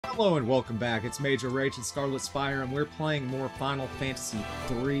Hello and welcome back. It's Major Rage and Scarlet Spire, and we're playing more Final Fantasy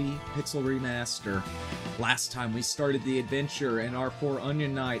III Pixel Remaster. Last time we started the adventure, and our 4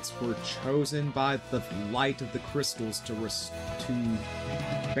 Onion Knights were chosen by the light of the crystals to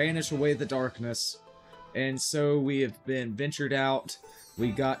banish away the darkness. And so we have been ventured out.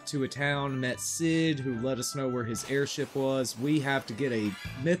 We got to a town, met Sid, who let us know where his airship was. We have to get a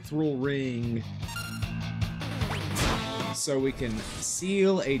mythril ring so we can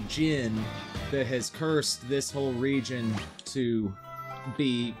seal a djinn that has cursed this whole region to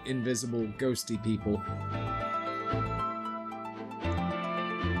be invisible, ghosty people.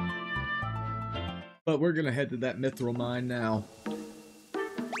 But we're gonna head to that mithril mine now.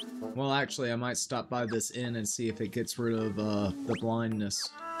 Well, actually, I might stop by this inn and see if it gets rid of the blindness.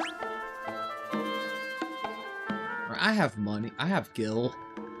 I have money. I have gil.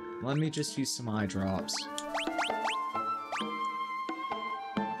 Let me just use some eye drops.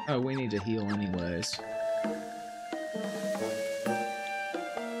 Oh, we need to heal anyways.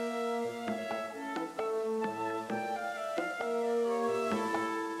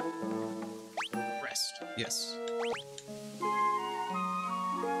 Rest. Yes.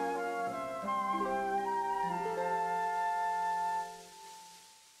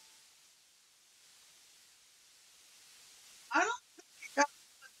 I don't think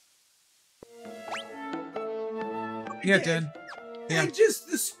Yeah, it did. Yeah. And just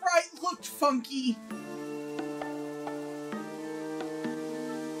the sprite looked funky.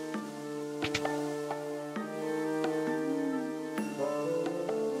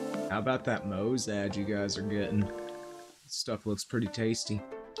 How about that Moe's ad you guys are getting? Stuff looks pretty tasty.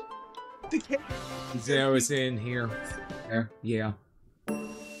 The cake. I was in here. Yeah.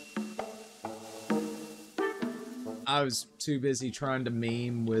 I was too busy trying to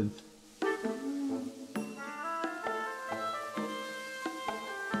meme with...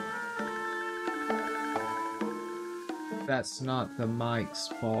 That's not the mic's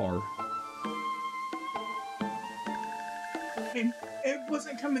bar. It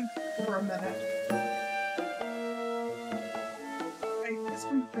wasn't coming through for a minute. Okay, it's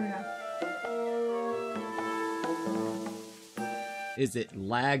coming through now. Is it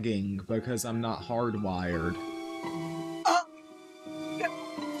lagging because I'm not hardwired? Yeah,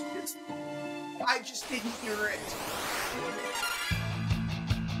 I just didn't hear it.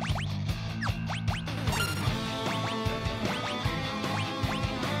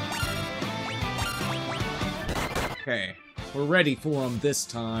 Okay, we're ready for him this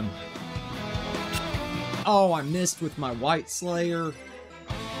time. Oh, I missed with my White Slayer.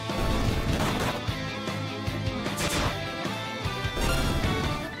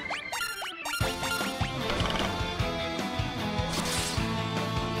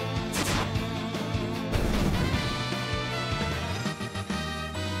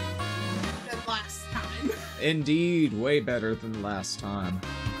 Than last time. Indeed, way better than last time.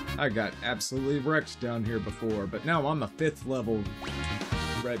 I got absolutely wrecked down here before, but now I'm a 5th level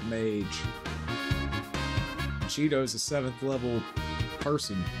red mage. Cheeto's a 7th level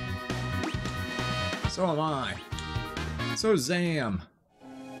person. So am I. So Zam.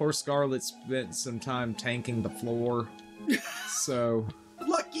 Poor Scarlet spent some time tanking the floor. So...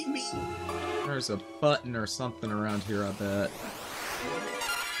 Lucky me. There's a button or something around here, I bet.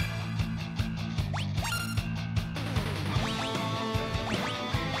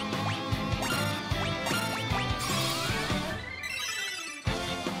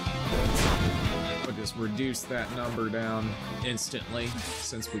 Reduce that number down instantly,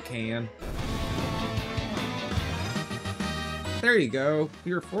 since we can. There you go.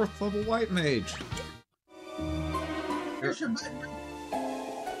 You're a 4th level white mage. Here's your button.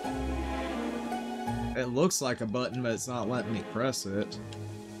 It looks like a button, but it's not letting me press it.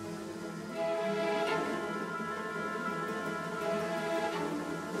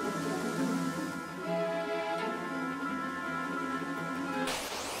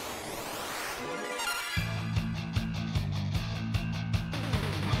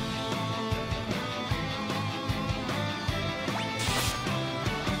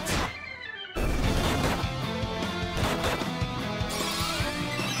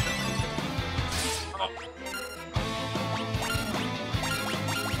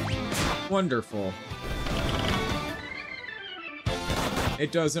 Wonderful.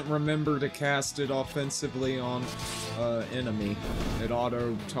 It doesn't remember to cast it offensively on enemy. It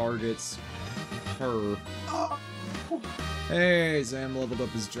auto-targets her. Oh. Hey, Zam leveled up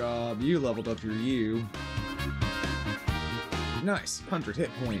his job. You leveled up your U. Nice, 100 hit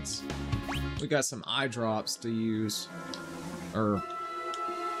points. We got some eye drops to use. Or...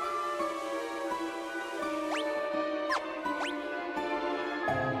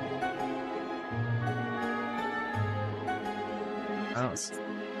 Mouse.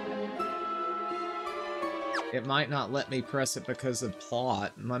 It might not let me press it because of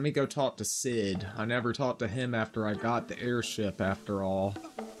plot. Let me go talk to Sid. I never talked to him after I got the airship, after all.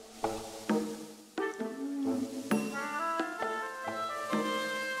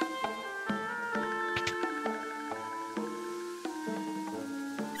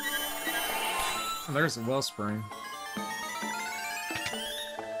 Oh, there's a wellspring.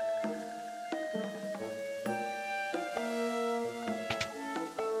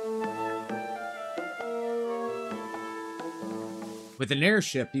 With an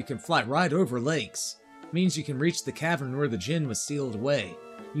airship, you can fly right over lakes. Means you can reach the cavern where the djinn was sealed away.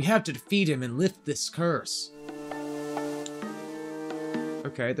 You have to defeat him and lift this curse.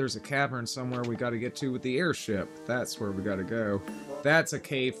 Okay, there's a cavern somewhere we gotta get to with the airship. That's where we gotta go. That's a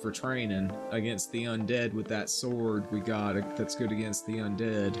cave for training against the undead with that sword we got that's good against the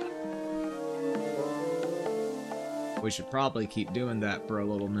undead. We should probably keep doing that for a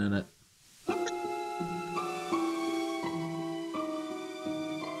little minute.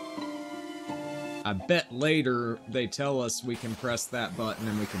 I bet later they tell us we can press that button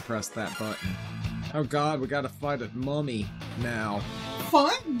and we can press that button. Oh god, we gotta fight a mummy now.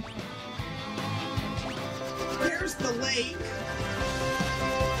 Fun! There's the lake.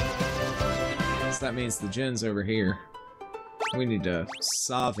 So that means the djinn's over here. We need to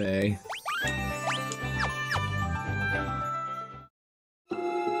save.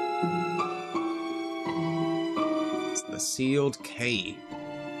 It's the sealed cave.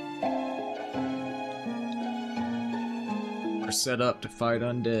 We're set up to fight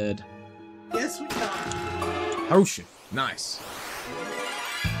undead. Yes, we are. Potion. Nice.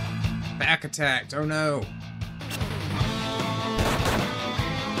 Back attacked. Oh no.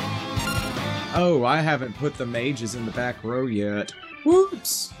 Oh, I haven't put the mages in the back row yet.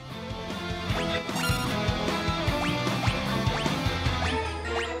 Whoops!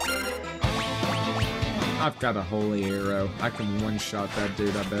 I've got a holy arrow. I can one-shot that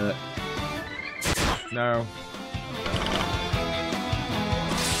dude, I bet. No.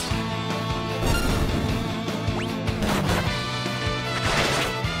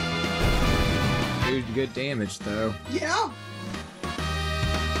 Dude, good damage, though. Yeah.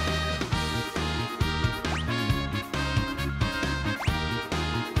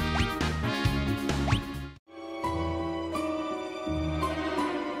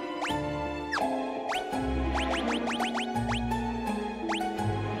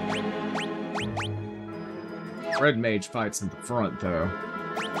 Red mage fights in the front, though.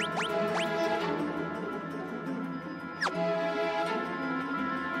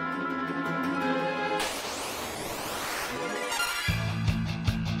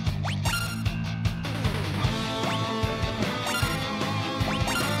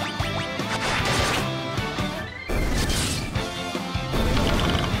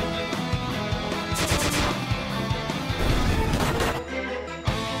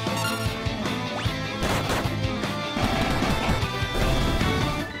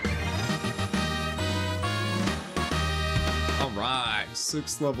 Alright,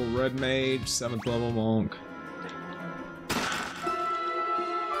 6th level red mage, 7th level monk.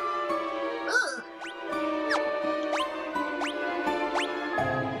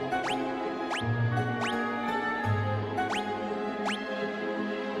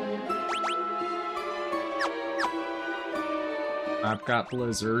 I've got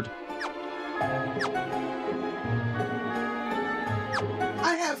Blizzard.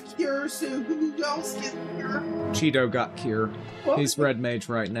 I have cure, so who else gets cure? Cheeto got cure. What? He's red mage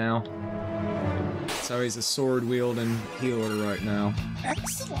right now. So he's a sword wielding healer right now.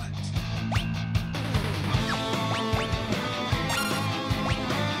 Excellent.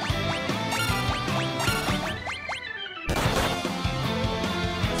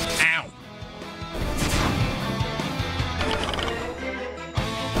 Ow!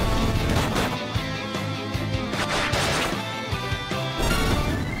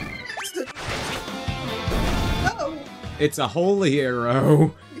 Uh-oh. It's a holy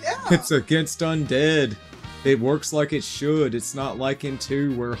arrow. Yeah. It's against undead. It works like it should. It's not like in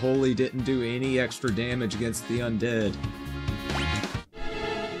 2 where holy didn't do any extra damage against the undead.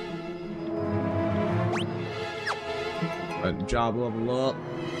 But job level up.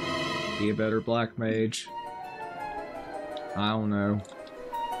 Be a better black mage. I don't know.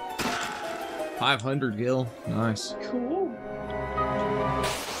 500 gil. Nice. Cool.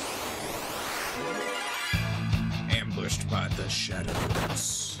 Ambushed by the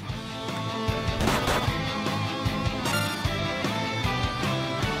shadows.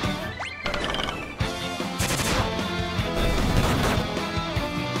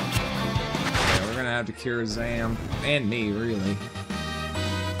 Yeah, we're gonna have to cure Zam. And me, really.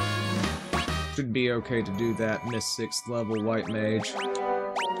 Should be okay to do that, Miss 6th level white mage.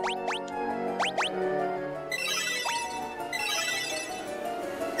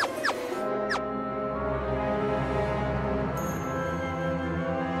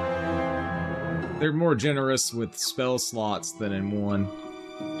 They're more generous with spell slots than in 1.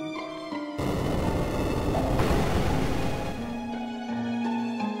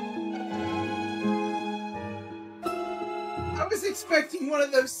 I was expecting one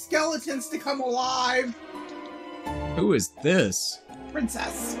of those skeletons to come alive. Who is this?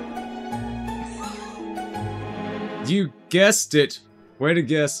 Princess. You guessed it! Way to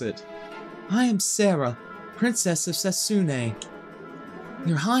guess it. I am Sarah, Princess of Sasune.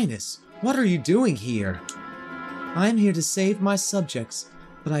 Your Highness, what are you doing here? I am here to save my subjects,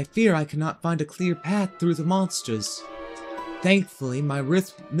 but I fear I cannot find a clear path through the monsters. Thankfully, my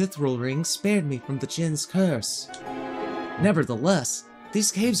mythril ring spared me from the djinn's curse. Nevertheless,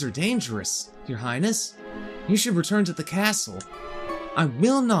 these caves are dangerous, Your Highness. You should return to the castle. I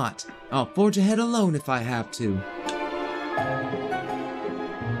will not. I'll forge ahead alone if I have to.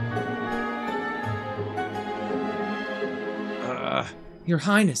 Your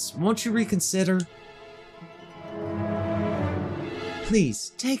Highness, won't you reconsider?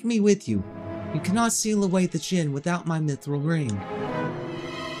 Please, take me with you. You cannot seal away the djinn without my mythril ring.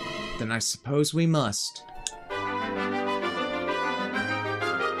 Then I suppose we must.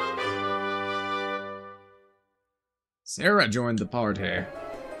 Sarah joined the party.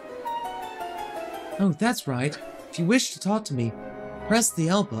 Oh, that's right. If you wish to talk to me, press the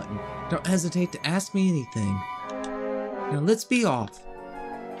L button. Don't hesitate to ask me anything. Now let's be off.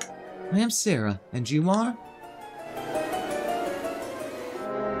 I am Sarah, and you are?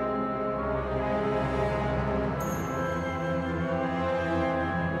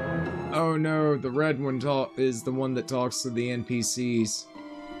 Oh no, the red one is the one that talks to the NPCs.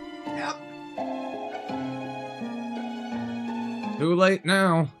 Yep. Too late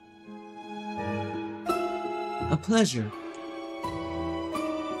now. A pleasure.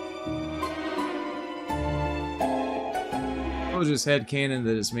 We'll just headcanon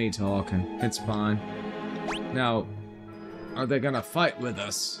that it's me talking. It's fine. Now, are they gonna fight with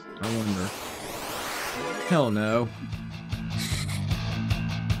us? I wonder. Hell no.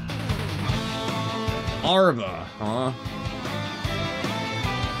 Arva, huh?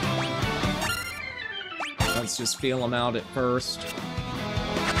 Let's just feel them out at first.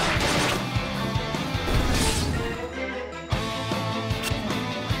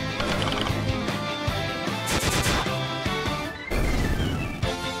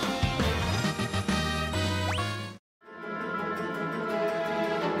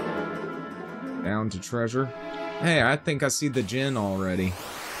 Down to treasure. Hey, I think I see the djinn already.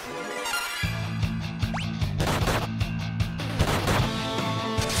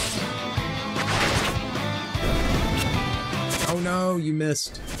 Oh no, you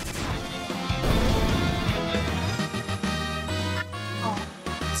missed.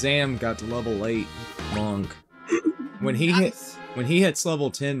 Zam got to level 8 monk. When he hits level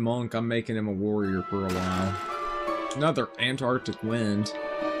 10 monk, I'm making him a warrior for a while. Another Antarctic wind.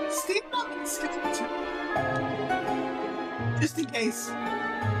 Stand up and skeleton. Just in case.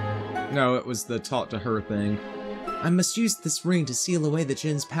 No, it was the talk to her thing. I must use this ring to seal away the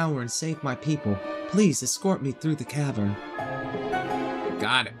djinn's power and save my people. Please escort me through the cavern.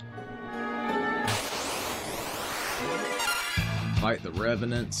 Got it. Fight the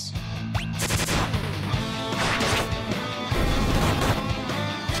revenants.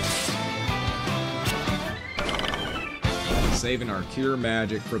 Saving our cure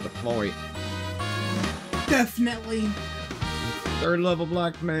magic for the fight. Definitely. 3rd level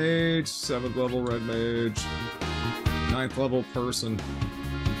black mage, 7th level red mage, 9th level person.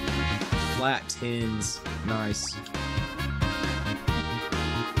 Flat tins. Nice.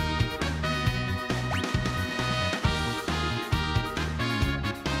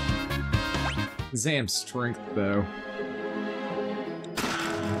 Zam's strength, though.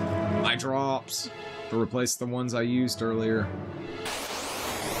 My drops to replace the ones I used earlier.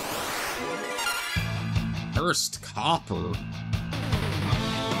 First copper.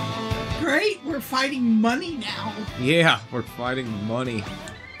 Great, we're fighting money now. Yeah, we're fighting money.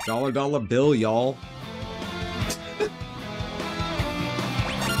 Dollar bill, y'all.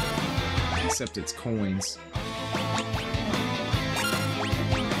 Except it's coins.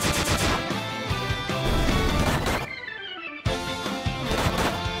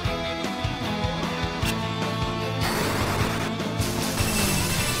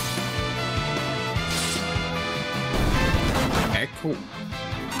 Okay, cool.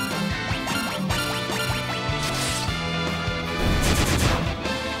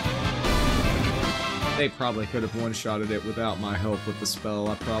 They probably could have one-shotted it without my help with the spell.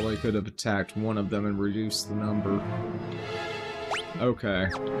 I probably could have attacked one of them and reduced the number. Okay.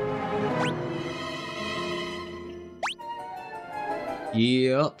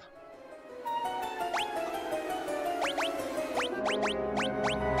 Yep.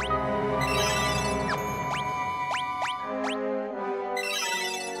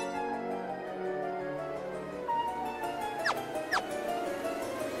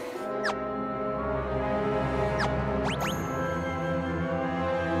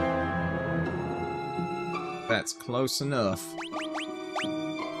 That's close enough.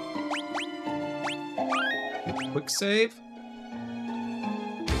 Quick save?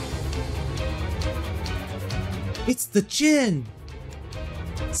 It's the djinn!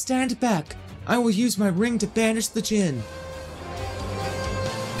 Stand back. I will use my ring to banish the djinn.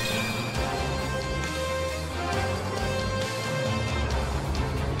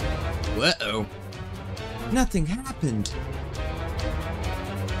 Uh-oh. Nothing happened.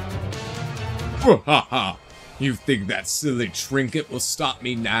 Ha ha! You think that silly trinket will stop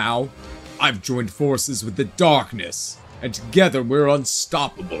me now? I've joined forces with the darkness, and together we're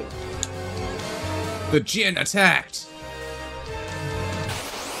unstoppable. The djinn attacked!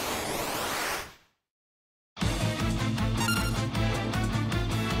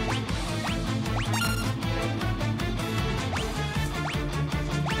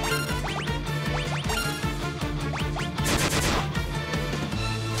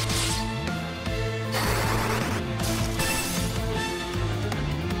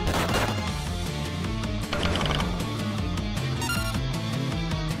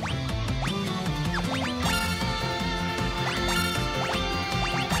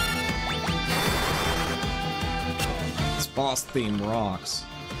 Boss theme rocks.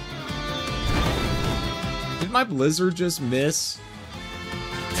 Did my blizzard just miss?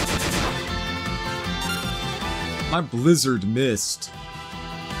 My blizzard missed.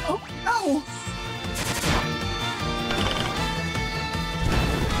 Oh no!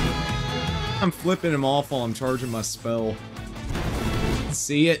 I'm flipping him off while I'm charging my spell.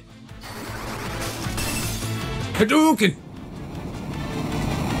 See it? Hadouken!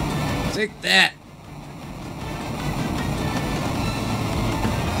 Take that!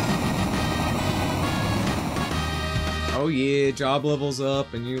 Oh yeah, job level's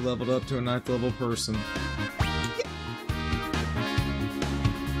up, and you leveled up to a 9th level person.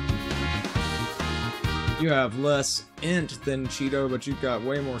 You have less int than Cheeto, but you've got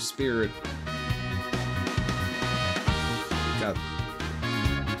way more spirit. Got...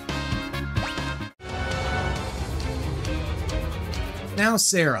 Now,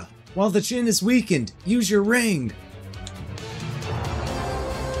 Sarah, while the djinn is weakened, use your ring.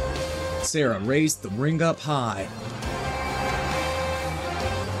 Sarah raised the ring up high.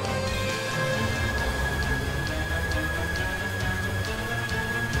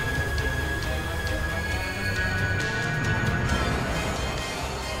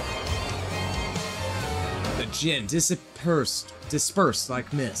 Djinn dispersed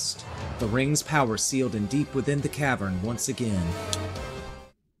like mist. The ring's power sealed in deep within the cavern once again.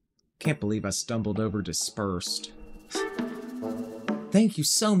 Can't believe I stumbled over dispersed. Thank you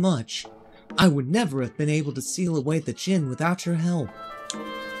so much. I would never have been able to seal away the djinn without your help.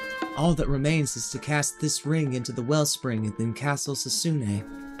 All that remains is to cast this ring into the wellspring in Castle Sasune,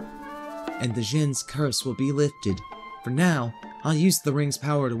 and the djinn's curse will be lifted. For now, I'll use the ring's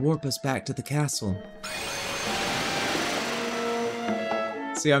power to warp us back to the castle.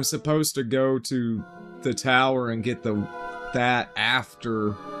 See, I'm supposed to go to the tower and get that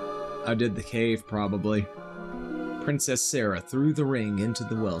after I did the cave, probably. Princess Sarah threw the ring into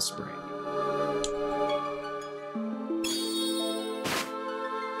the wellspring.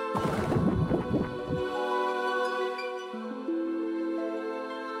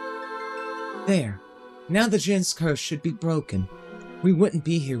 There. Now the djinn's curse should be broken. We wouldn't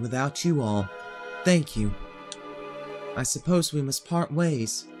be here without you all. Thank you. I suppose we must part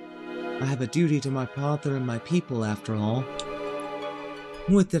ways. I have a duty to my father and my people, after all.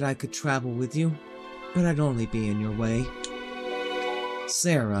 Would that I could travel with you, but I'd only be in your way.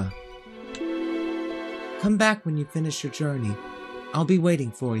 Sarah. Come back when you finish your journey. I'll be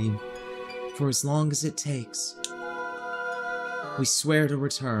waiting for you, for as long as it takes. We swear to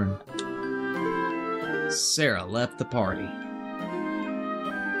return. Sarah left the party.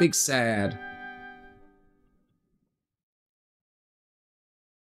 Big sad.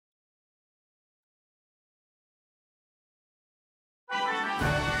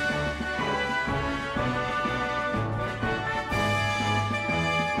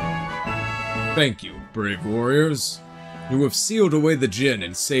 Thank you, brave warriors. You have sealed away the djinn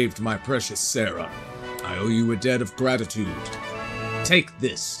and saved my precious Sarah. I owe you a debt of gratitude. Take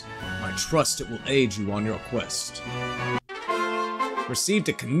this. I trust it will aid you on your quest. Received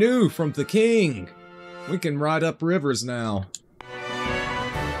a canoe from the king. We can ride up rivers now.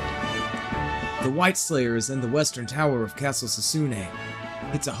 The White Slayer is in the western tower of Castle Sasune.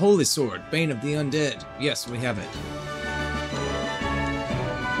 It's a holy sword, bane of the undead. Yes, we have it.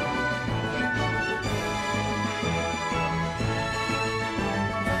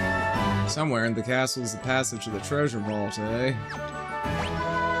 Somewhere in the castle is the passage to the treasure vault, eh?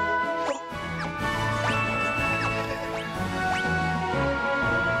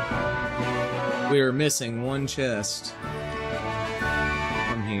 We are missing one chest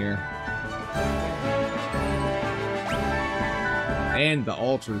from here. And the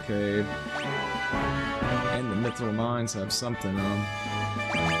altar cave. And the mythril mines have something on.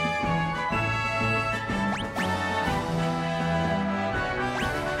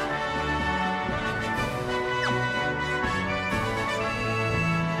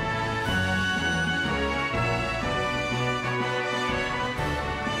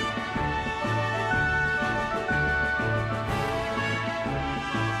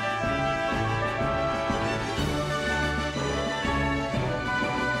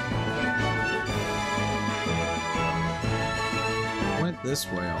 This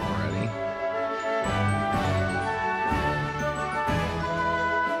way already.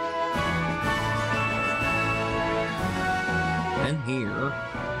 And here.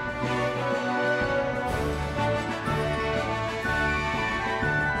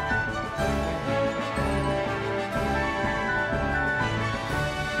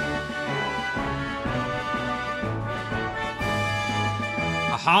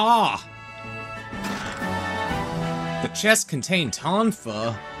 Aha! The chest contained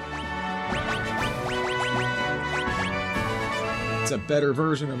Tonfa. It's a better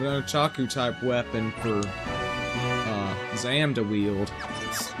version of an Ochaku type weapon for Zam to wield.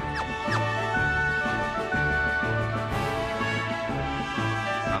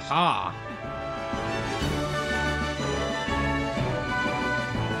 Aha!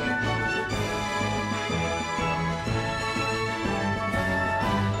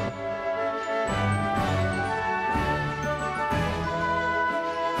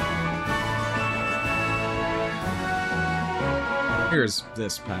 Here's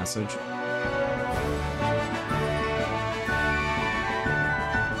this passage.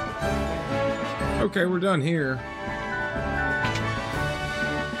 Okay, we're done here.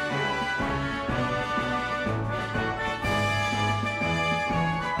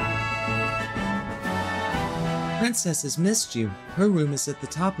 Princess has missed you. Her room is at the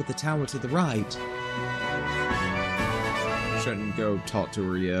top of the tower to the right. Shouldn't go talk to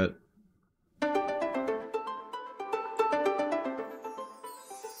her yet.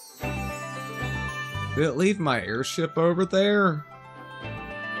 Did it leave my airship over there?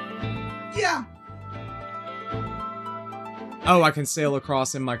 Yeah. Oh, I can sail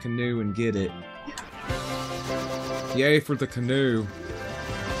across in my canoe and get it. Yay for the canoe.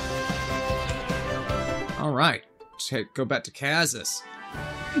 Alright. Go back to Kazus.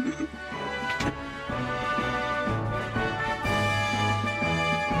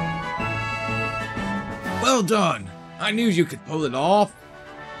 Well done! I knew you could pull it off.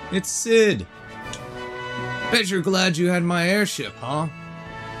 It's Sid. Bet you're glad you had my airship, huh?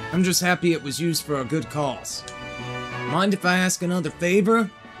 I'm just happy it was used for a good cause. Mind if I ask another favor?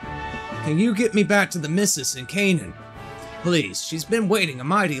 Can you get me back to the missus in Canaan? Please, she's been waiting a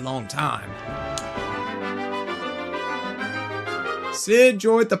mighty long time. Sid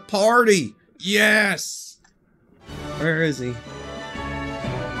joined the party! Yes! Where is he?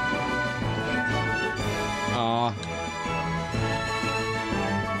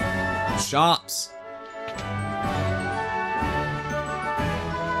 Shops.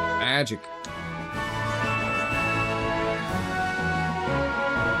 Magic.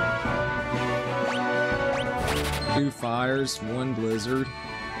 2 fires, 1 blizzard.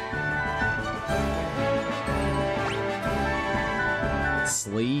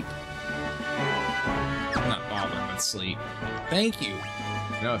 Sleep. I'm not bothered with sleep. Thank you.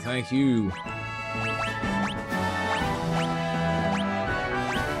 No, thank you.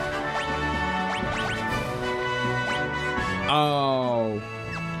 Oh.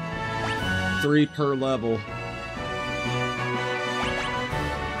 3 per level.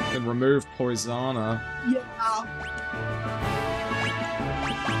 Can remove Poisona. Yeah.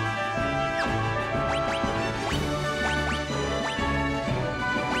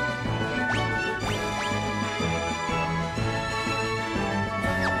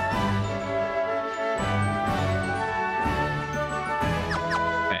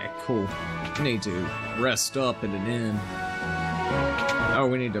 Okay, cool. I need to rest up at an inn. Oh,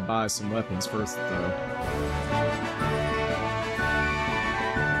 we need to buy some weapons first, though.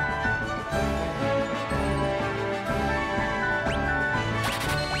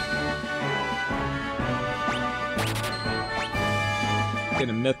 Get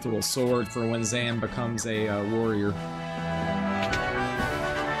a mythril sword for when Zam becomes a warrior.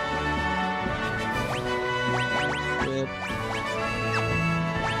 Whip.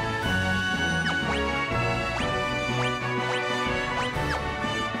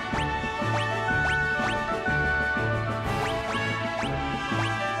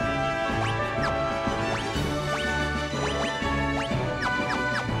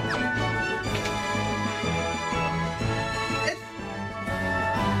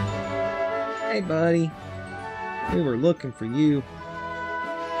 Hey, buddy. We were looking for you.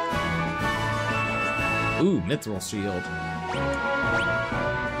 Ooh, mithril shield.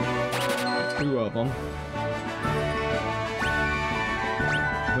 2 of them.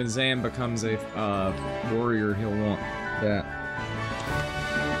 When Zam becomes a warrior, he'll want that.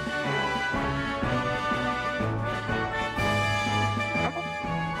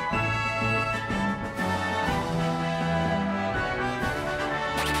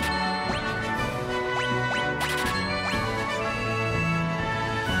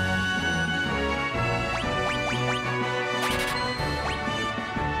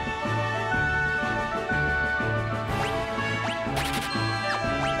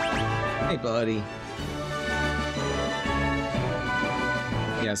 Hey, buddy.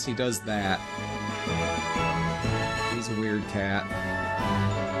 Yes, he does that. He's a weird cat.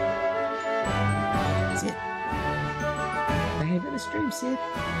 Sit. I have in a stream, Sid.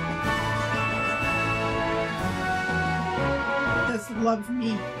 Does love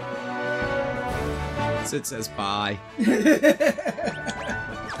me. Sid says bye.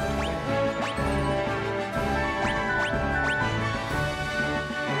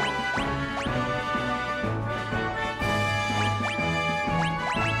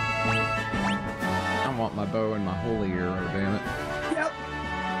 I want my bow and my holy arrow, damn it. Yep.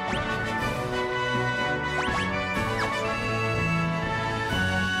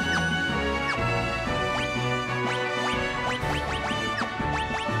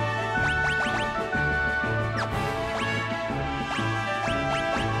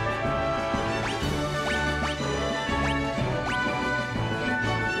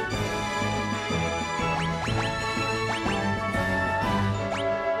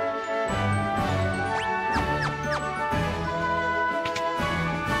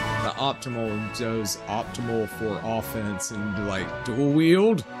 Optimal does optimal for offense and like dual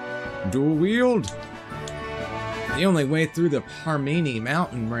wield. The only way through the Harmony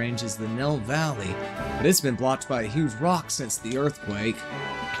mountain range is the Nell Valley, but it's been blocked by a huge rock since the earthquake.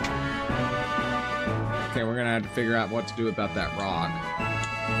 Okay, we're gonna have to figure out what to do about that rock.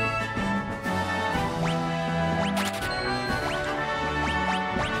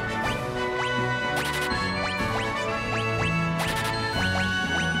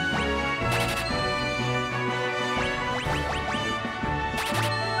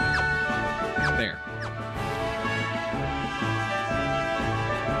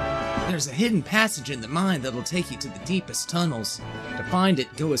 There's a hidden passage in the mine that'll take you to the deepest tunnels. To find it,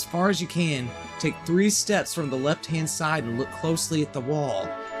 go as far as you can, take 3 steps from the left-hand side and look closely at the wall.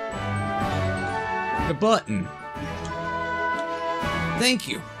 The button. Thank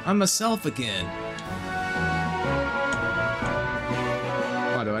you, I'm myself again.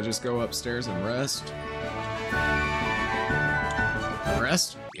 Why, do I just go upstairs and rest?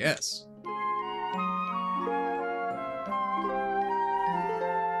 Rest? Yes.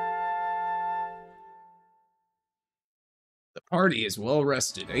 Party is well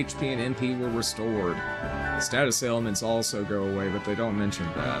rested. HP and NP were restored. Status elements also go away, but they don't mention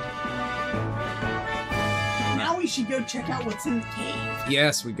that. Now we should go check out what's in the cave.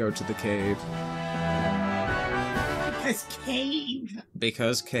 Yes, we go to the cave. Because cave.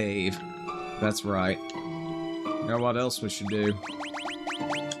 Because cave. That's right. You know what else we should do?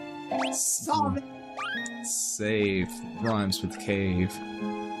 Solve it. Save. Rhymes with cave.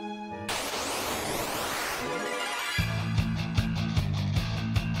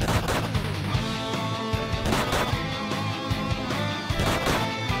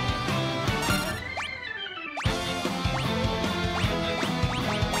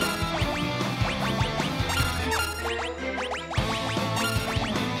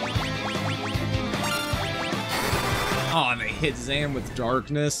 Oh, they hit Zam with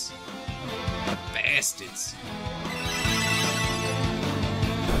darkness. The bastards.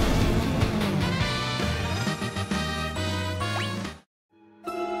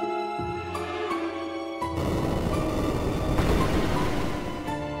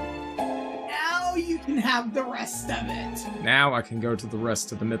 have the rest of it. Now I can go to the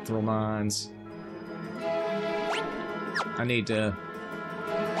rest of the mythril mines. I need to...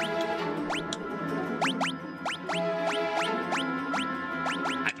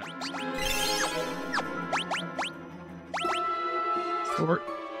 Over.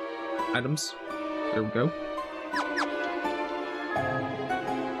 Items. There we go.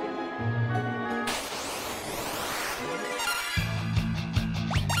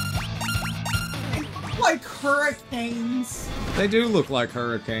 Like hurricanes. They do look like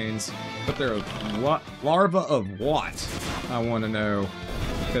hurricanes, but they're what? Larva of what? I want to know.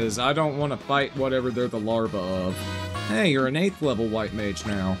 Because I don't want to fight whatever they're the larva of. Hey, you're an 8th level white mage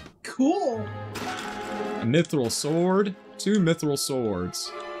now. Cool. A mithril sword? 2 mithril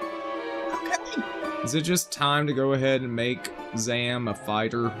swords. Okay. Is it just time to go ahead and make Zam a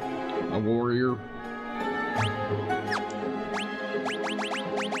fighter? A warrior?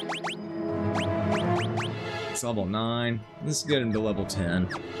 It's level 9. Let's get him to level 10.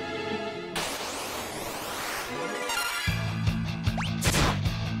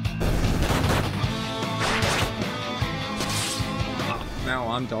 Now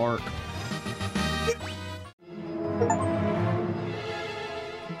I'm dark.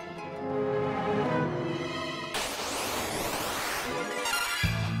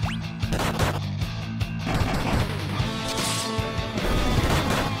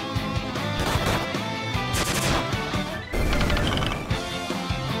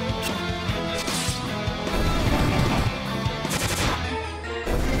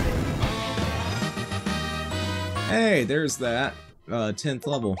 Hey, there's that. 10th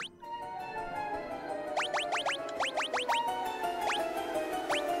level.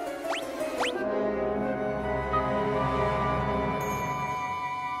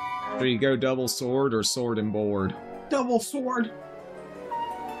 There you go, double sword or sword and board? Double sword.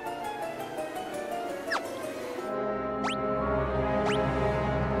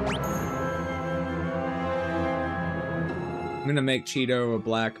 I'm gonna make Cheeto a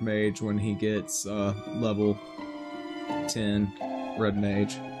black mage when he gets level 10 red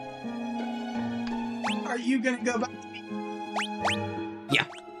mage. Are you gonna go back? Yeah.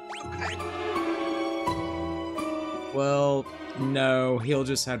 Okay. Well, no, he'll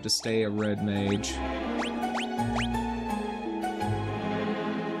just have to stay a red mage.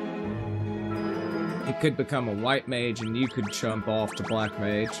 He could become a white mage and you could jump off to black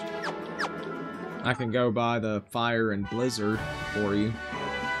mage. I can go by the fire and blizzard for you.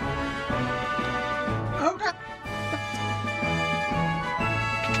 Okay.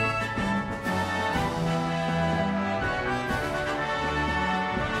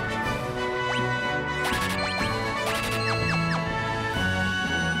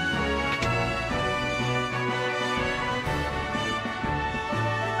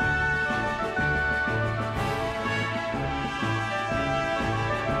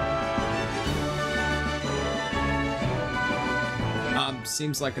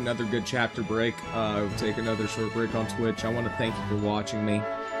 Seems like another good chapter break. We'll take another short break on Twitch. I want to thank you for watching me.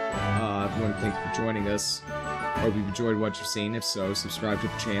 I want to thank you for joining us. Hope you've enjoyed what you've seen. If so, subscribe to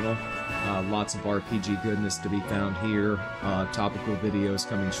the channel. Lots of RPG goodness to be found here. Topical videos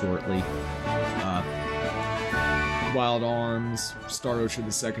coming shortly. Wild Arms, Star Ocean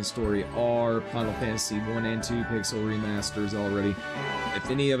the Second Story R, Final Fantasy 1 and 2 Pixel Remasters already. If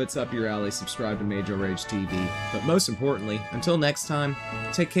any of it's up your alley, subscribe to Major Rage TV. But most importantly, until next time,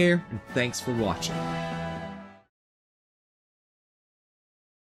 take care and thanks for watching.